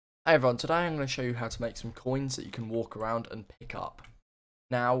Hey everyone, today I'm going to show you how to make some coins that you can walk around and pick up.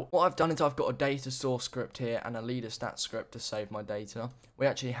 Now, what I've done is I've got a data source script here and a leader stat script to save my data. We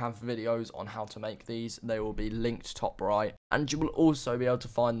actually have videos on how to make these. They will be linked top right, and you will also be able to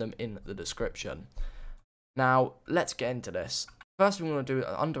find them in the description. Now, let's get into this. First thing we're going to do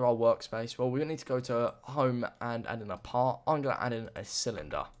under our workspace, well, we need to go to home and add in a part. I'm going to add in a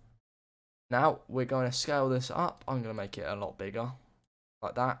cylinder. Now, we're going to scale this up. I'm going to make it a lot bigger.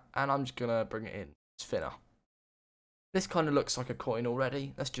 Like that, and I'm just gonna bring it in. It's thinner. This kind of looks like a coin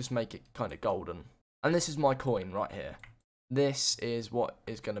already. Let's just make it kind of golden. And this is my coin right here. This is what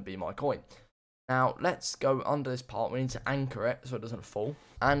is going to be my coin. Now let's go under this part. We need to anchor it so it doesn't fall,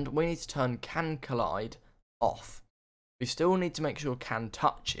 and we need to turn can collide off. We still need to make sure can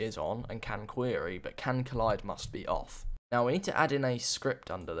touch is on and can query, but can collide must be off. Now we need to add in a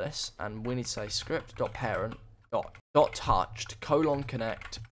script under this, and we need to say script.parent dot touched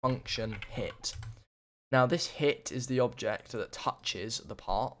connect function hit. Now this hit is the object that touches the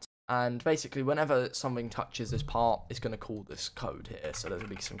part, and basically whenever something touches this part, it's going to call this code here. So there's going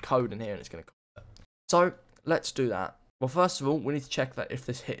to be some code in here and it's going to call it. So let's do that. Well, first of all, we need to check that if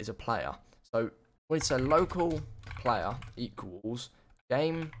this hit is a player. So we need to say local player equals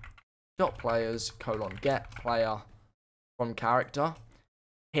game.players get player from character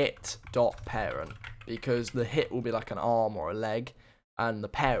hit.parent, because the hit will be like an arm or a leg and the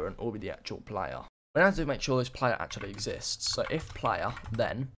parent will be the actual player. We have to make sure this player actually exists. So if player,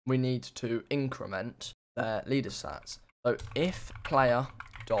 then we need to increment their leader stats. So if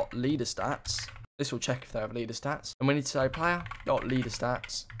player.leader stats, this will check if they have leader stats, and we need to say player.leader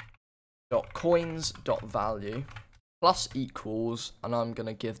stats .coins.value plus equals, and I'm going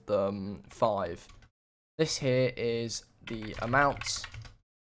to give them 5. This here is the amount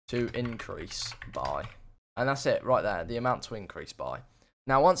to increase by, and that's it right there, the amount to increase by.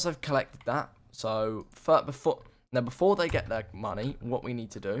 Now once I've collected that, so before they get their money, what we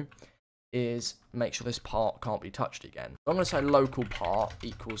need to do is make sure this part can't be touched again. So I'm going to say local part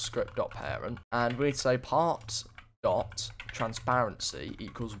equals script.parent, and we need to say part dot transparency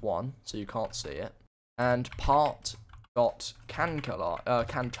equals 1, so you can't see it, and part dot can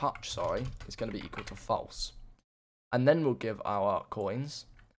touch is going to be equal to false, and then we'll give our coins.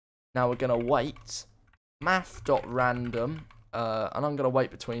 Now we're going to wait math.random, and I'm going to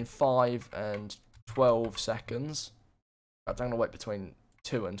wait between 5 and 12 seconds. In fact, I'm going to wait between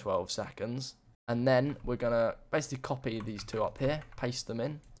 2 and 12 seconds. And then we're going to basically copy these two up here, paste them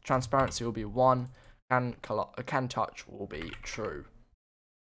in. Transparency will be 1, can touch will be true.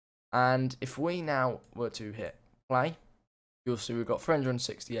 And if we now were to hit play, you'll see we've got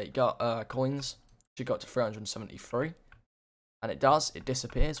 368 coins. She got to 373. And it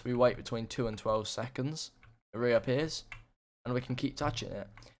disappears. We wait between 2 and 12 seconds, it reappears, and we can keep touching it.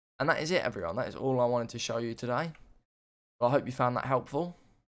 And that is it, everyone. That is all I wanted to show you today. Well, I hope you found that helpful.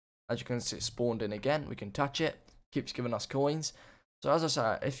 As you can see, it spawned in again. We can touch it, keeps giving us coins. So as I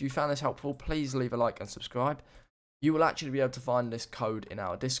say, if you found this helpful, please leave a like and subscribe. You will actually be able to find this code in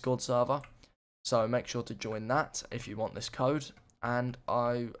our Discord server, so make sure to join that if you want this code. And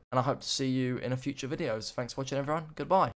I hope to see you in a future videos. Thanks for watching, everyone. Goodbye.